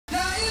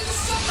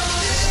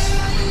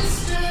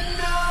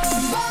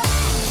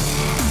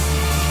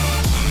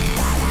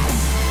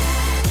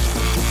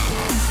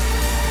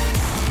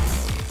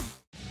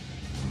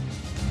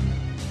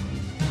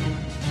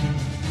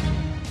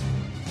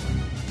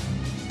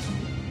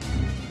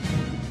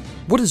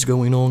What is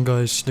going on,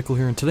 guys? Snickle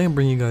here, and today I'm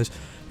bringing you guys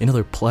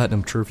another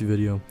Platinum Trophy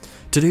video.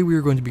 Today we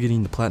are going to be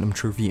getting the Platinum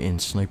Trophy in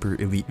Sniper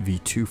Elite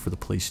V2 for the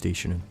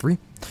PlayStation 3.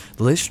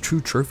 The last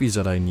two trophies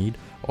that I need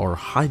are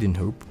Hide and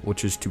Hope,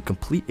 which is to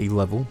complete a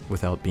level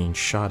without being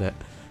shot at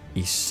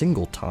a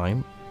single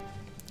time.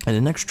 And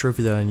the next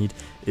trophy that I need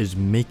is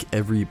Make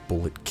Every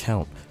Bullet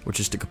Count, which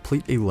is to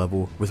complete a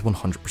level with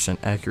 100%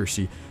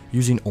 accuracy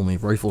using only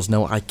rifles.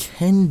 Now, I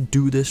can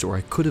do this, or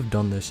I could have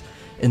done this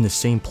in the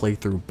same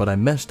playthrough, but I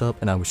messed up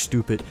and I was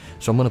stupid,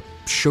 so I'm going to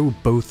show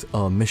both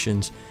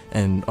missions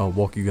and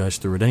walk you guys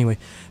through it anyway.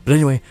 But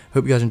anyway,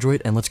 hope you guys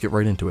enjoyed, and let's get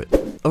right into it.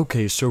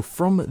 Okay, so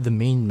from the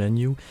main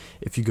menu,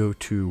 if you go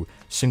to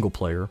single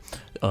player,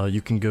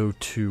 you can go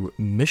to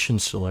mission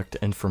select,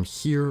 and from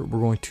here we're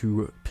going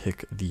to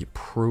pick the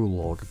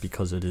prologue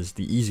because it is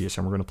the easiest,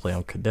 and we're going to play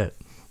on cadet.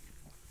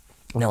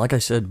 Now, like I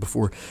said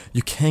before,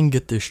 you can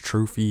get this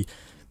trophy.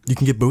 You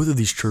can get both of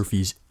these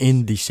trophies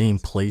in the same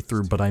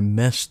playthrough, but I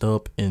messed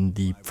up in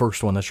the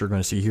first one that you're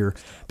going to see here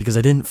because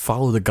I didn't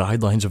follow the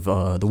guidelines of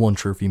the one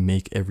trophy,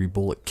 Make Every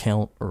Bullet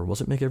Count, or was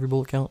it Make Every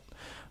Bullet Count?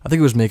 I think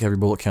it was Make Every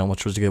Bullet Count,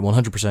 which was to get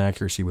 100%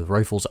 accuracy with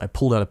rifles. I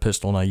pulled out a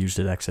pistol and I used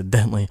it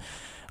accidentally.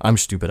 I'm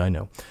stupid, I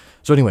know.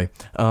 So anyway,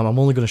 I'm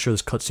only going to show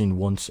this cutscene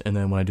once, and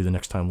then when I do the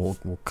next time, we'll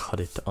cut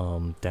it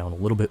down a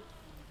little bit.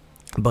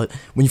 But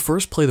when you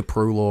first play the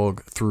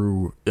prologue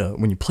through,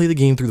 when you play the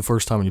game through the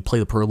first time and you play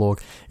the prologue,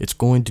 it's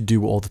going to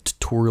do all the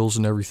tutorials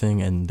and everything,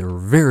 and they're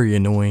very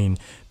annoying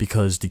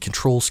because the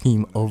control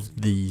scheme of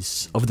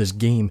this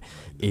game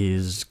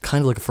is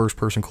kind of like a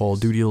first-person Call of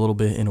Duty a little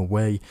bit in a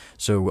way.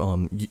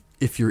 So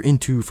if you're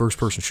into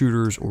first-person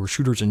shooters or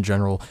shooters in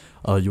general,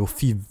 you'll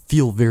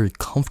feel very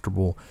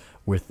comfortable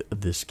with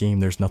this game.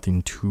 There's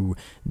nothing too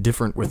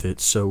different with it.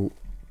 So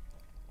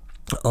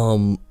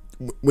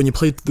when you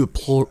play the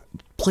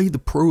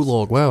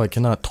prologue, wow, I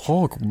cannot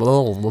talk,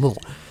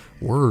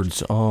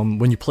 words.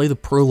 When you play the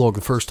prologue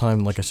the first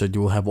time, like I said,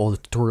 you will have all the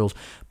tutorials,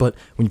 but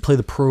when you play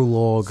the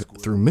prologue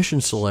through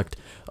mission select,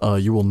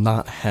 you will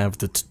not have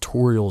the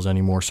tutorials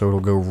anymore, so it'll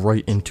go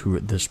right into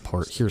this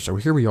part here. So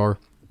here we are,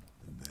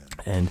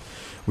 and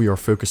we are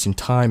focusing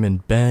time,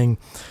 and bang,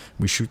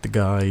 we shoot the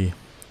guy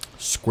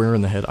square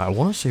in the head. I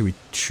want to say we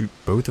shoot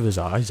both of his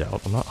eyes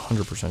out. I'm not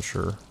 100%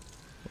 sure.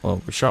 Oh,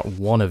 we shot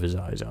one of his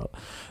eyes out.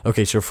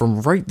 Okay, so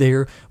from right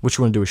there, what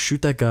you want to do is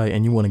shoot that guy,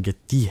 and you want to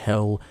get the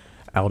hell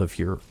out of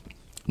here.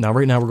 Now,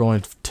 right now, we're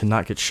going to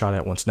not get shot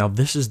at once. Now,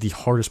 this is the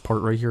hardest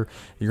part right here.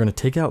 You're going to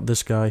take out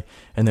this guy,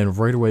 and then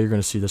right away, you're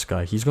going to see this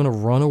guy. He's going to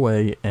run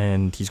away,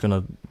 and he's going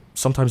to...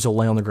 Sometimes he'll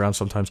lay on the ground,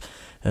 sometimes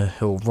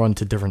he'll run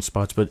to different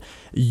spots, but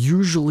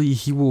usually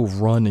he will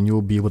run, and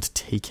you'll be able to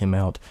take him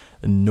out,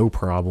 no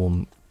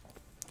problem.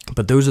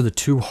 But those are the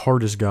two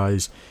hardest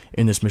guys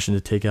in this mission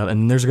to take out.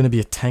 And there's going to be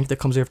a tank that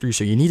comes after you,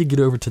 so you need to get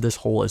over to this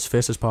hole as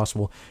fast as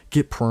possible,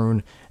 get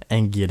prone,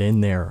 and get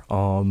in there.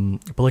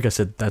 But like I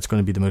said, that's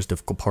going to be the most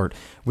difficult part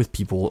with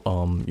people,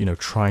 you know,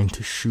 trying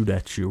to shoot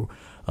at you.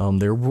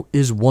 There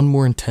is one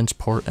more intense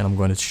part, and I'm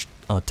going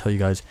to tell you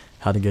guys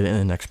how to get it in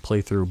the next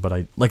playthrough.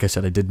 But like I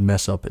said, I did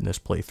mess up in this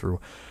playthrough.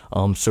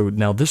 So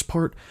now this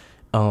part,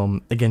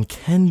 again,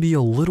 can be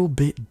a little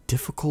bit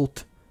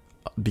difficult,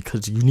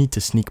 because you need to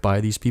sneak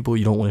by these people.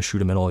 You don't want to shoot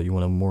them at all. You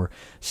want to more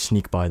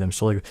sneak by them.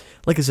 So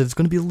like I said, it's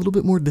going to be a little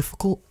bit more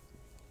difficult.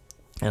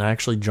 And I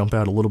actually jump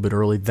out a little bit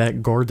early.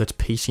 That guard that's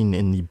pacing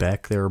in the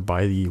back there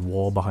by the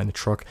wall behind the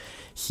truck,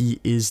 he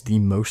is the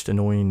most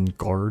annoying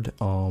guard,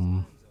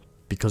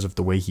 because of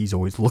the way he's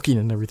always looking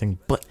and everything,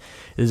 but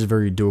it is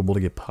very doable to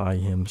get by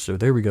him. So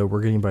there we go, we're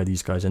getting by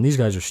these guys, and these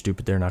guys are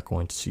stupid, they're not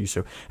going to see you.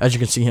 So as you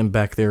can see him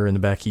back there in the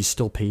back, he's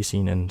still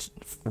pacing, and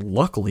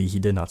luckily he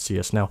did not see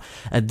us. Now,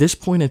 at this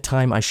point in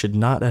time, I should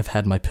not have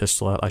had my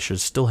pistol out. I should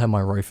still have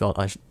my rifle out.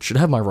 I should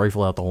have my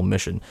rifle out the whole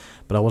mission,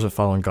 but I wasn't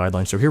following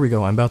guidelines. So here we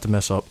go, I'm about to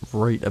mess up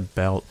right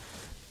about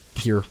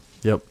here.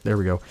 Yep, there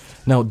we go.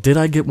 Now, did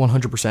I get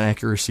 100%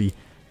 accuracy?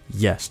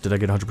 Yes. Did I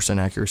get 100%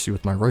 accuracy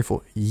with my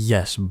rifle?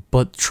 Yes,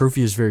 but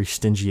trophy is very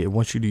stingy. It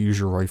wants you to use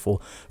your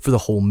rifle for the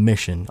whole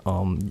mission.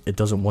 It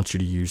doesn't want you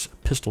to use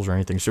pistols or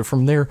anything. So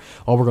from there,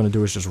 all we're going to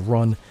do is just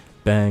run,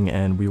 bang,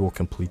 and we will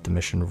complete the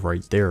mission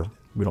right there.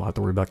 We don't have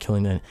to worry about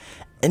killing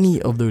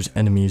any of those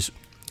enemies.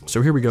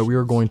 So here we go. We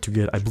are going to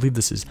get, I believe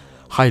this is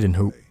Hide and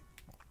Hope,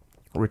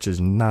 which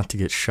is not to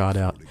get shot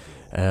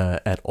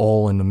at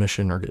all in the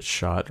mission, or get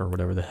shot, or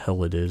whatever the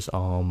hell it is.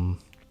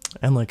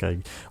 And like I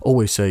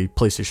always say,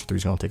 PlayStation 3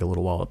 is going to take a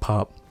little while to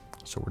pop.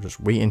 So we're just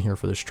waiting here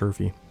for this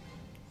trophy.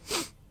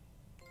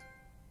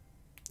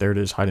 There it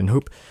is, Hide and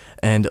Hope.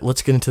 And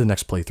let's get into the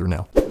next playthrough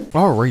now.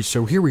 Alright,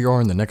 so here we are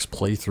in the next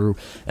playthrough.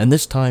 And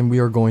this time we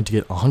are going to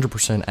get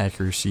 100%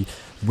 accuracy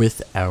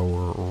with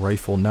our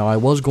rifle. Now, I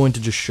was going to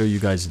just show you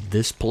guys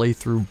this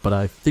playthrough, but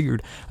I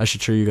figured I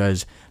should show you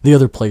guys the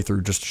other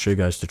playthrough just to show you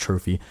guys the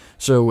trophy.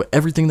 So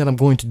everything that I'm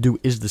going to do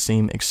is the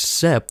same,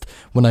 except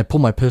when I pull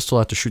my pistol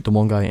out to shoot the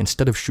one guy,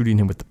 instead of shooting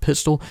him with the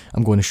pistol,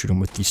 I'm going to shoot him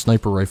with the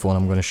sniper rifle, and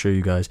I'm going to show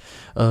you guys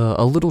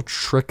a little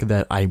trick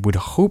that I would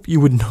hope you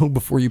would know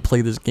before you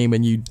play this game,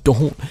 and you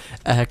don't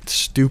act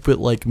stupid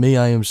like me.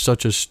 I am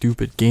such a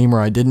stupid gamer.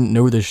 I didn't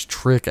know this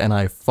trick, and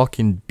I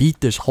fucking beat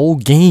this whole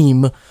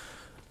game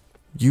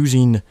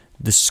using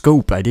the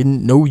scope. I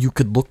didn't know you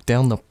could look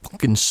down the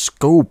fucking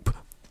scope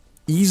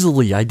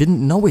easily. I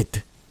didn't know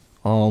it.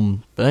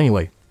 But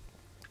anyway,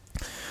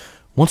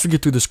 once we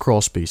get through this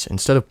crawl space,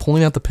 instead of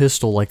pulling out the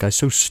pistol like I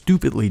so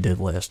stupidly did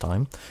last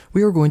time,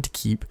 we are going to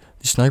keep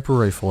the sniper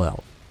rifle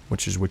out,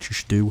 which is what you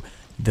should do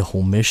the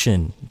whole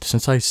mission.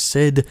 Since I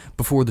said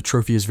before the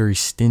trophy is very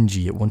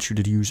stingy, it wants you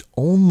to use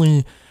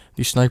only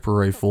the sniper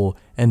rifle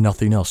and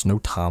nothing else. No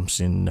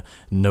Thompson,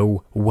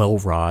 no well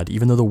rod.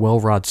 Even though the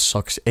well rod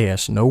sucks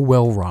ass, no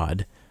well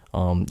rod.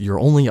 You're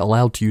only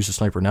allowed to use the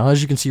sniper. Now,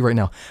 as you can see right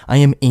now, I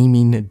am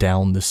aiming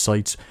down the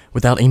sights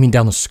without aiming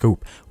down the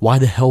scope. Why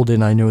the hell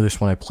didn't I know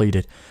this when I played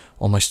it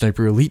on my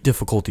Sniper Elite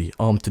difficulty?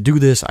 To do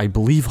this, I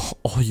believe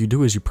all you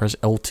do is you press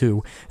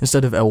L2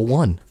 instead of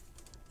L1.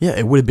 Yeah,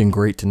 it would have been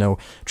great to know.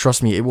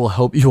 Trust me, it will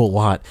help you a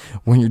lot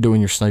when you're doing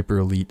your Sniper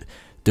Elite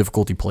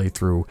difficulty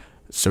playthrough.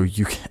 So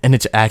you can, and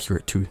it's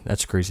accurate too.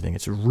 That's the crazy thing.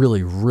 It's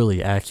really,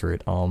 really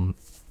accurate.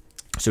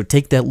 So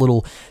take that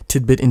little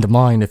tidbit into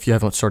mind if you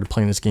haven't started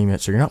playing this game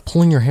yet. So you're not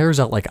pulling your hairs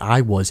out like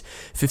I was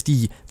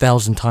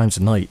 50,000 times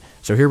a night.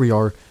 So here we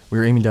are.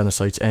 We're aiming down the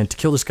sights, and to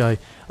kill this guy,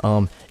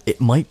 it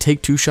might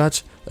take 2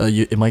 shots.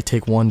 It might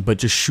take 1, but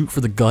just shoot for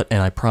the gut,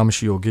 and I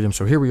promise you'll get him.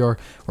 So here we are.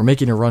 We're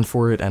making a run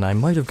for it, and I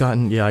might have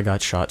gotten... Yeah, I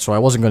got shot, so I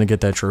wasn't going to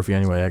get that trophy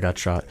anyway. I got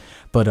shot.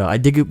 But I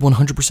did get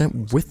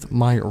 100% with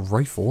my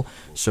rifle,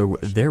 so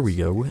there we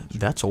go.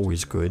 That's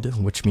always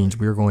good, which means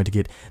we're going to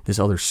get this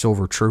other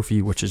silver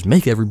trophy, which is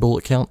make every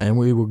bullet count, and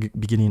we will be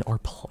getting our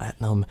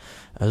platinum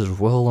as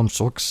well. I'm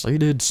so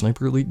excited.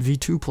 Sniper Elite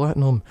V2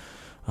 platinum.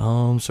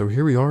 So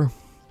here we are.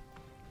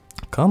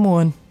 Come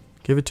on.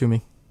 Give it to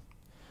me.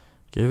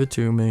 Give it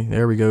to me.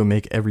 There we go.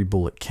 Make every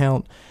bullet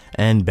count.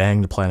 And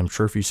bang, the platinum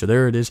trophy. So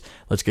there it is.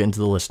 Let's get into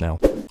the list now.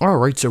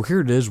 Alright, so here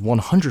it is.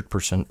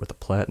 100% with the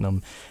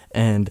platinum.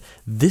 And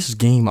this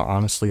game,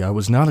 honestly, I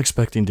was not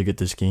expecting to get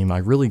this game. I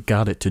really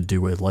got it to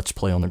do a Let's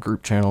Play on the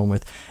group channel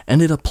with.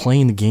 Ended up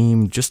playing the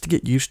game just to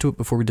get used to it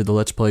before we did the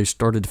Let's Play.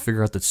 Started to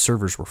figure out that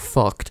servers were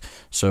fucked.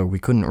 So we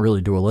couldn't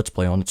really do a Let's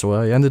Play on it. So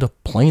I ended up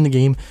playing the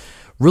game.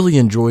 Really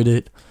enjoyed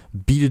it.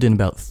 Beat it in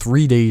about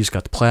 3 days,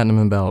 got the platinum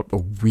in about a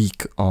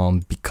week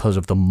because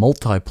of the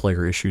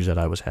multiplayer issues that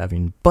I was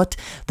having. But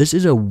this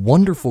is a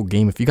wonderful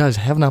game. If you guys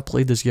have not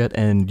played this yet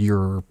and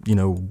you're,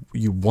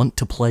 you want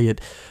to play it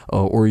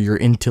or you're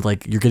into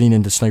you're getting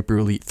into Sniper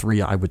Elite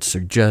 3, I would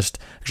suggest,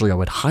 actually I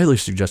would highly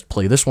suggest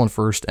play this one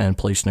first and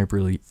play Sniper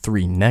Elite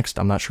 3 next.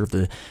 I'm not sure if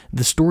the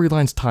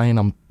storylines tie in.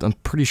 I'm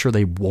pretty sure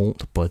they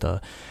won't, but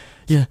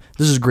yeah,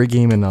 this is a great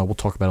game, and we'll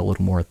talk about it a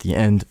little more at the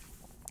end.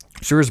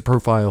 So here's a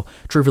profile,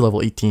 trophy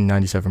level 18,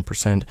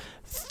 97%,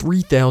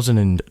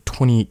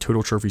 3,028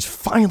 total trophies.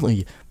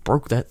 Finally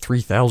broke that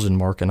 3,000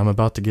 mark, and I'm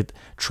about to get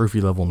trophy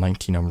level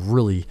 19. I'm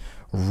really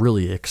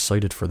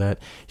excited for that.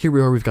 Here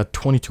we are. We've got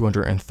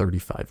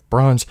 2,235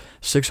 bronze,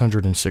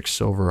 606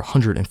 silver,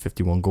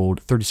 151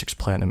 gold, 36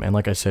 platinum, and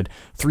like I said,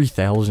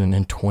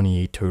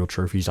 3,028 total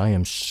trophies. I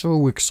am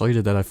so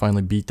excited that I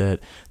finally beat that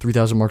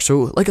 3,000 mark.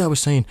 So like I was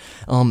saying,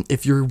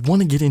 if you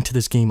want to get into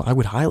this game, I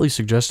would highly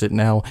suggest it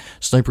now.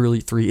 Sniper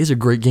Elite 3 is a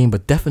great game,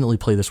 but definitely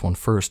play this one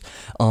first.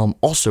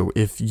 Also,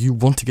 if you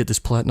want to get this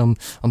platinum,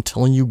 I'm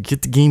telling you,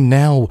 get the game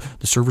now.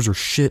 The servers are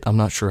shit. I'm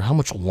not sure how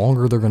much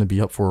longer they're going to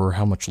be up for or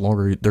how much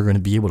longer they're going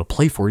to be able to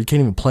play for. You can't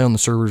even play on the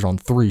servers on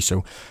 3,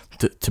 so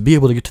to be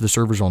able to get to the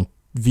servers on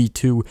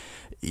V2,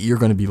 you're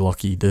going to be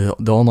lucky. The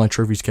online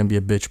trophies can be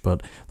a bitch,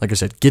 but like I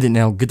said, get it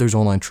now. Get those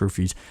online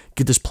trophies.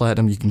 Get this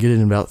platinum. You can get it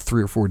in about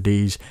 3 or 4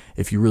 days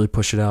if you really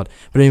push it out.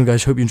 But anyway,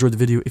 guys, hope you enjoyed the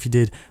video. If you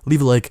did,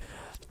 leave a like.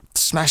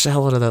 Smash the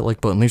hell out of that like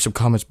button. Leave some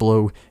comments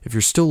below. If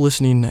you're still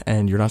listening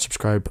and you're not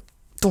subscribed,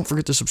 don't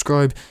forget to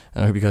subscribe.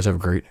 And I hope you guys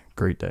have a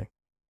great day.